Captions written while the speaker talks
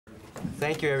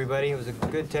Thank you, everybody. It was a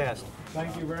good test.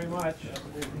 Thank you very much.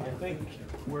 I think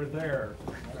we're there.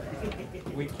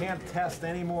 We can't test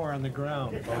any more on the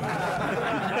ground.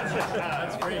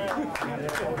 That's great.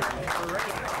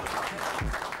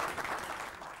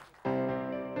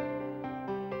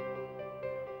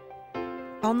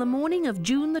 On the morning of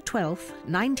June the 12th,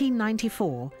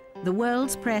 1994, the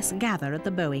world's press gather at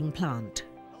the Boeing plant.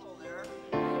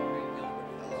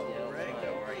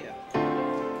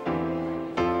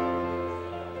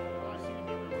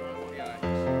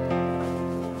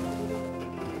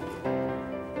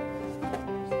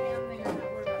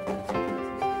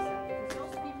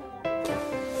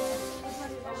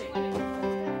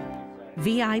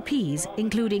 VIPs,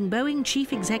 including Boeing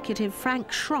Chief Executive Frank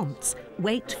Schrontz,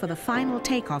 wait for the final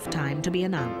takeoff time to be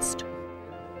announced.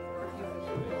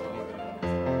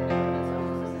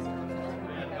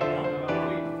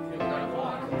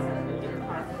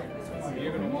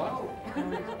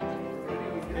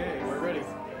 Okay, we're ready.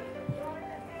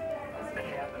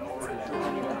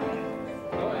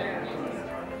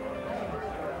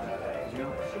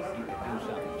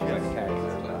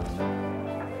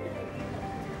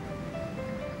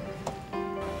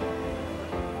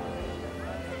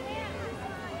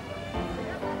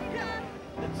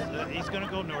 He's going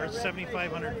to go north,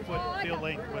 7,500 foot field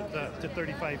length with to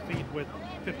 35 feet with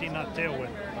 15 knot tailwind.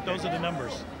 Those are the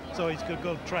numbers. So he's going to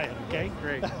go try it, okay?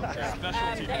 Great. The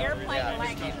airplane will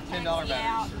actually taxi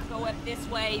out, go up this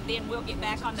way, then we'll get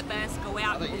back on the bus, go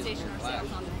out and position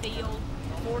ourselves on the field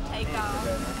for takeoff.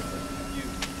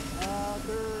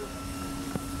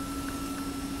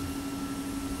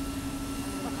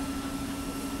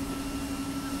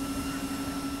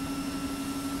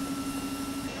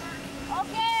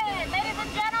 Okay, ladies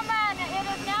and gentlemen, it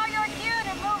is now your cue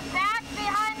to move back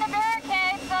behind the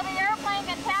barricade so the airplane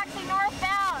can taxi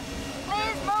northbound.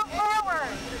 Please move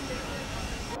forward.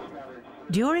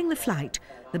 During the flight,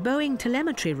 the Boeing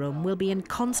telemetry room will be in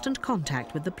constant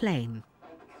contact with the plane.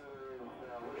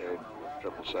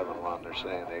 777 they're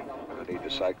saying they need to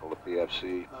cycle the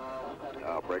PFC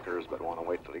breakers, but want to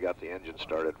wait till they got the engine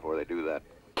started before they do that.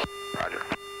 Roger.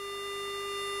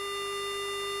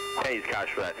 Hey, gosh,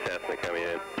 for that Cessna coming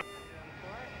in.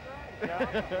 Nice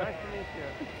to meet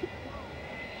you.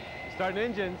 Starting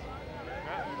engines.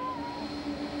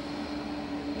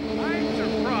 I'm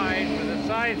surprised with the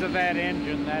size of that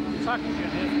engine that suction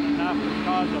isn't enough to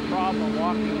cause a problem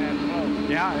walking that slope.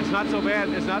 Yeah, it's not so bad.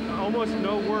 It's not almost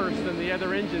no worse than the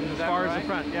other engines as far as the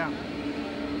front. Yeah.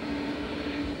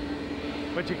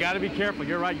 But you got to be careful.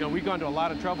 You're right. You know, we've gone to a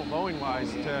lot of trouble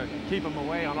Boeing-wise to keep them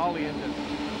away on all the engines.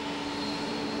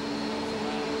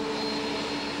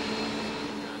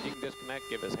 You can disconnect.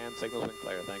 Give us hand signals when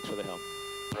clear. Thanks for the help.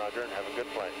 Roger, and have a good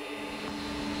flight.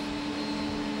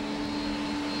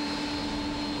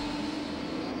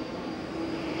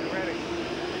 Ready.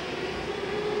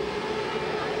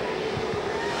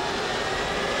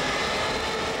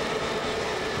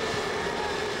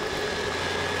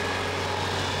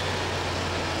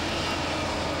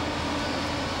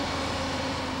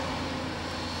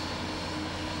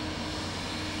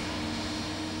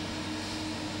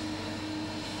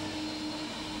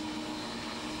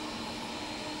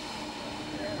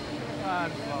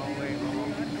 Unbelievable.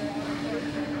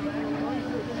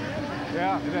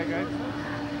 Yeah, is that good?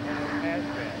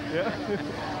 Yeah.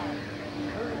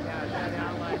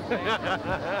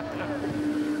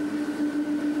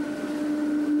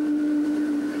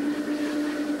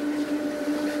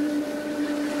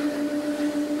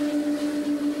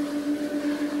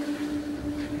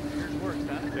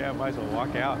 Yeah, might as well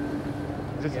walk out.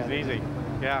 This is easy.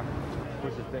 Yeah.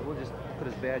 We'll just put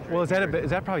his badge right. Well, is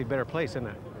that probably a better place, isn't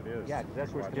it? It is. Yeah, because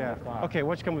that's where it's going to Yeah. Okay, why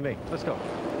don't you come with me? Let's go.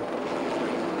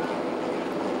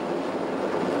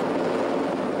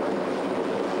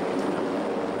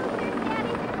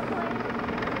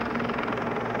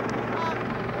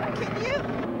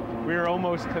 We're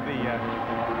almost to the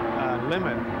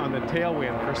limit on the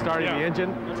tailwind for starting the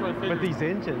engine. That's what I figured. But these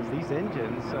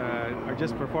engines are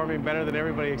just performing better than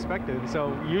everybody expected.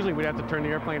 So usually we'd have to turn the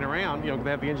airplane around, you know, to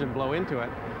have the engine blow into it.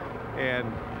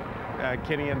 And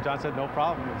Kenny and John said no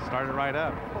problem. It started right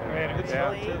up. Had a good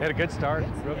start, too. Had a good start.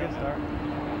 Real good start.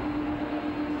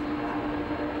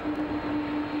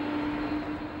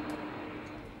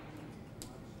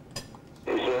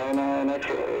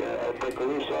 Take a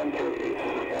loose on 3.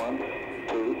 1,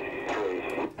 2, 3.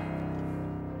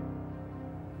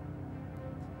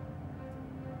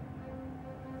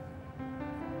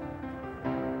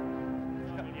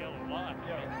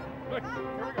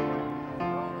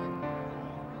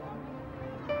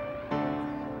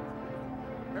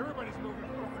 Everybody's moving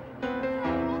forward.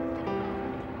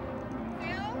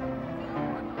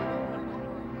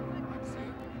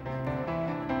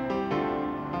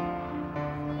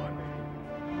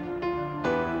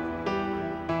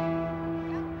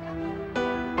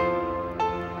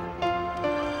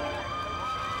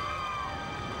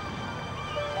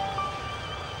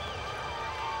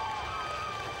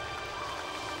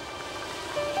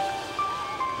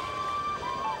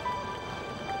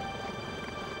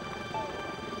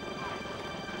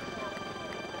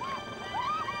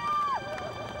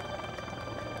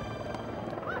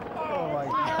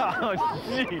 Oh,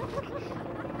 jeez.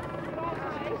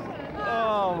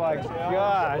 Oh, my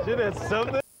gosh. It is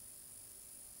something.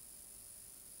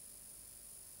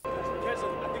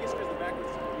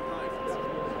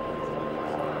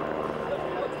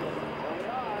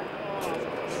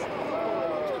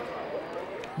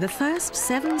 The first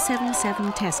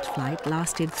 777 test flight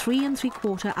lasted 3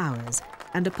 3/4 hours,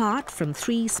 and apart from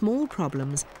 3 small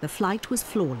problems, the flight was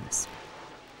flawless.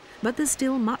 But there's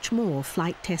still much more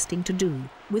flight testing to do,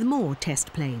 with more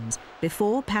test planes,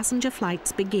 before passenger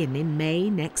flights begin in May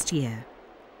next year.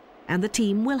 And the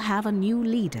team will have a new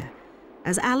leader,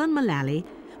 as Alan Mullally,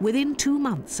 within 2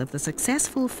 months of the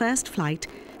successful first flight,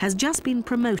 has just been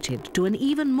promoted to an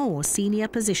even more senior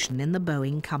position in the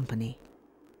Boeing company.